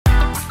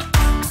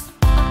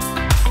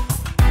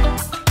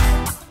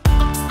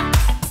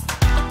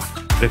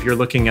If you're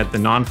looking at the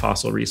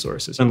non-fossil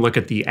resources and look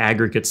at the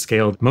aggregate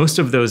scale, most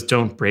of those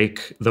don't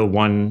break the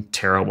 1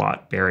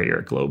 terawatt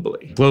barrier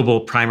globally.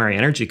 Global primary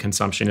energy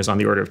consumption is on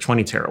the order of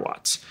 20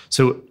 terawatts.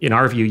 So in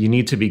our view, you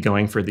need to be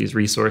going for these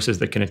resources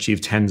that can achieve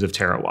tens of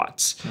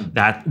terawatts.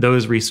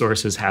 Those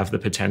resources have the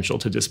potential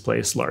to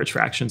displace large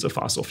fractions of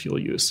fossil fuel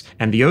use.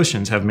 And the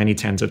oceans have many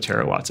tens of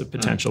terawatts of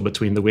potential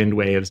between the wind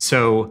waves.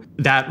 So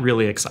that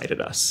really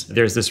excited us.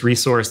 There's this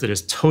resource that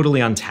is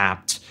totally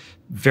untapped,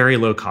 very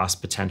low cost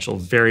potential,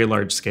 very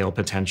large scale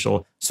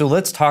potential. So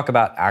let's talk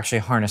about actually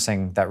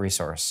harnessing that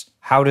resource.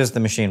 How does the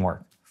machine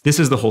work? This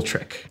is the whole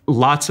trick.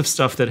 Lots of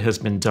stuff that has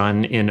been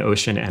done in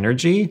ocean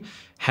energy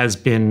has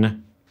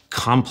been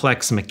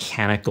complex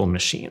mechanical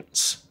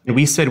machines. And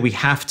we said we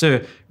have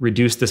to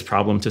reduce this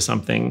problem to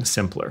something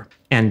simpler.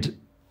 And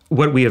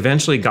what we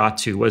eventually got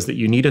to was that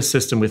you need a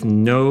system with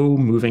no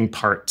moving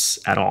parts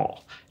at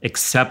all,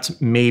 except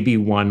maybe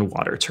one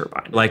water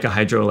turbine, like a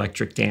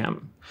hydroelectric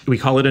dam. We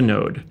call it a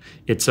node.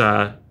 It's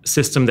a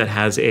system that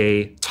has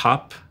a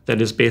top that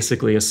is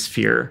basically a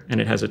sphere, and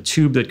it has a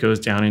tube that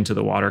goes down into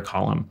the water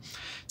column.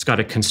 It's got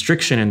a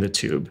constriction in the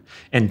tube.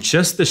 And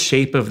just the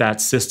shape of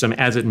that system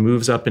as it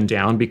moves up and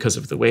down because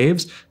of the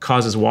waves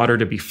causes water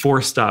to be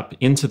forced up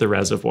into the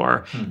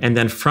reservoir. And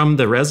then from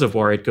the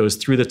reservoir, it goes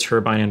through the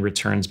turbine and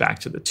returns back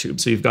to the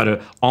tube. So you've got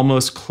an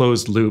almost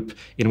closed loop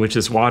in which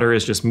this water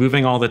is just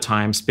moving all the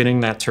time, spinning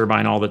that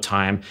turbine all the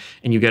time.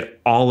 And you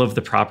get all of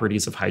the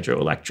properties of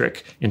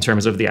hydroelectric in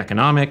terms of the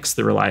economics,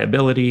 the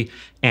reliability,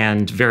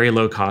 and very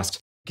low cost.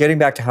 Getting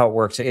back to how it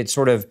works, it's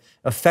sort of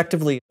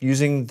effectively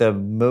using the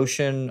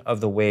motion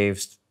of the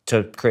waves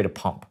to create a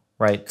pump,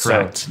 right?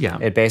 Correct, so yeah.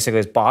 It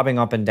basically is bobbing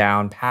up and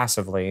down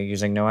passively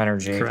using no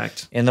energy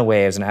in the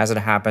waves. And as it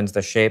happens,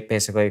 the shape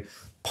basically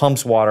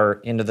pumps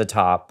water into the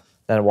top.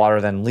 Then water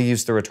then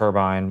leaves through a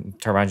turbine.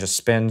 Turbine just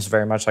spins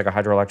very much like a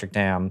hydroelectric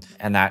dam.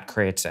 And that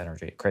creates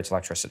energy, creates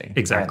electricity.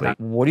 Exactly. Right?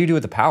 What do you do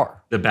with the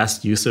power? The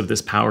best use of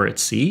this power at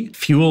sea,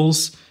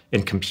 fuels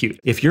and compute.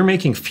 If you're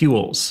making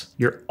fuels,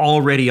 you're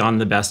already on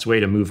the best way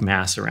to move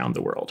mass around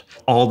the world.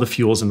 All the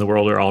fuels in the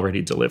world are already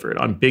delivered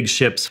on big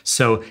ships.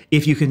 So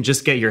if you can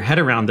just get your head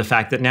around the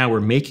fact that now we're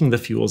making the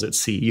fuels at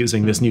sea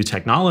using this new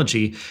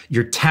technology,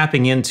 you're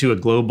tapping into a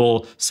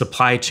global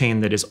supply chain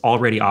that is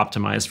already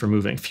optimized for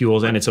moving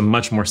fuels, and it's a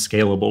much more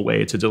scalable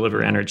way to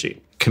deliver energy.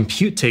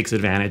 Compute takes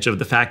advantage of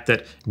the fact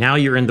that now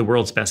you're in the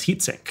world's best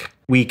heat sink.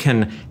 We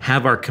can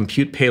have our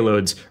compute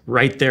payloads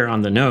right there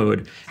on the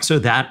node. So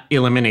that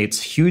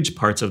eliminates huge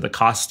parts of the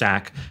cost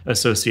stack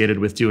associated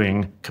with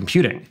doing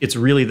computing. It's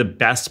really the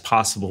best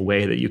possible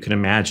way that you can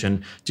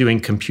imagine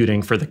doing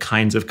computing for the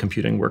kinds of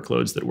computing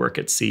workloads that work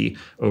at sea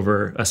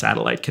over a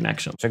satellite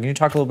connection. So can you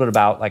talk a little bit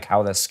about like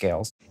how this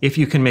scales? If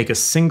you can make a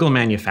single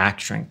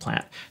manufacturing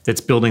plant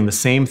that's building the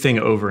same thing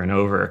over and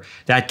over,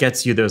 that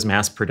gets you those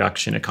mass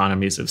production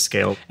economies of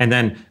scale. And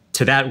then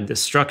to that, the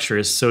structure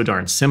is so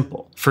darn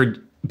simple. For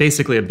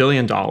basically $1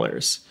 billion,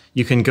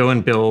 you can go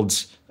and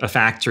build a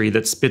factory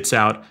that spits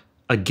out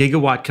a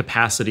gigawatt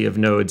capacity of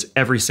nodes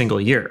every single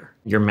year.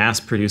 You're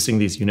mass producing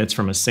these units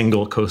from a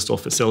single coastal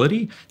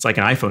facility. It's like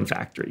an iPhone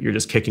factory. You're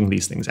just kicking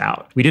these things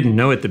out. We didn't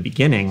know at the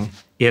beginning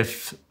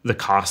if the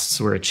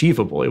costs were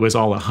achievable. It was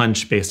all a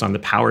hunch based on the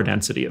power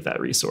density of that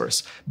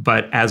resource.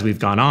 But as we've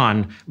gone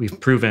on, we've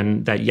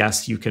proven that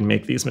yes, you can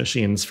make these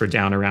machines for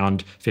down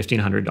around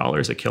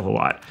 $1,500 a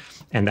kilowatt.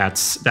 And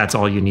that's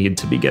all you need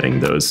to be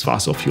getting those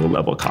fossil fuel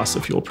level costs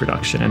of fuel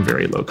production and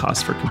very low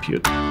cost for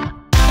compute.